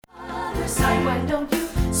other side. Why don't you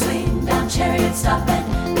swing down, chariot, stop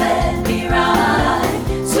and let me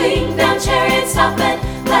ride? Swing down, chariot, stop and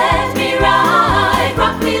let me ride.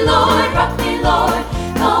 Rock me, Lord,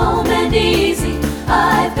 calm and easy.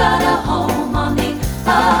 I've got a home on the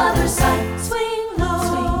other side. Swing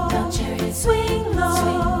down, chariot, swing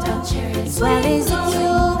down, chariot. Well,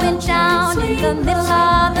 Ezekiel went down in the middle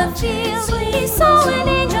of the field. He saw an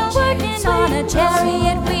angel working on a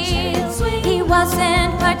chariot wheel. He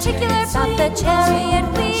wasn't particular about the chariot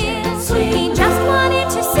wheel. He just wanted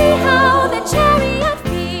to see how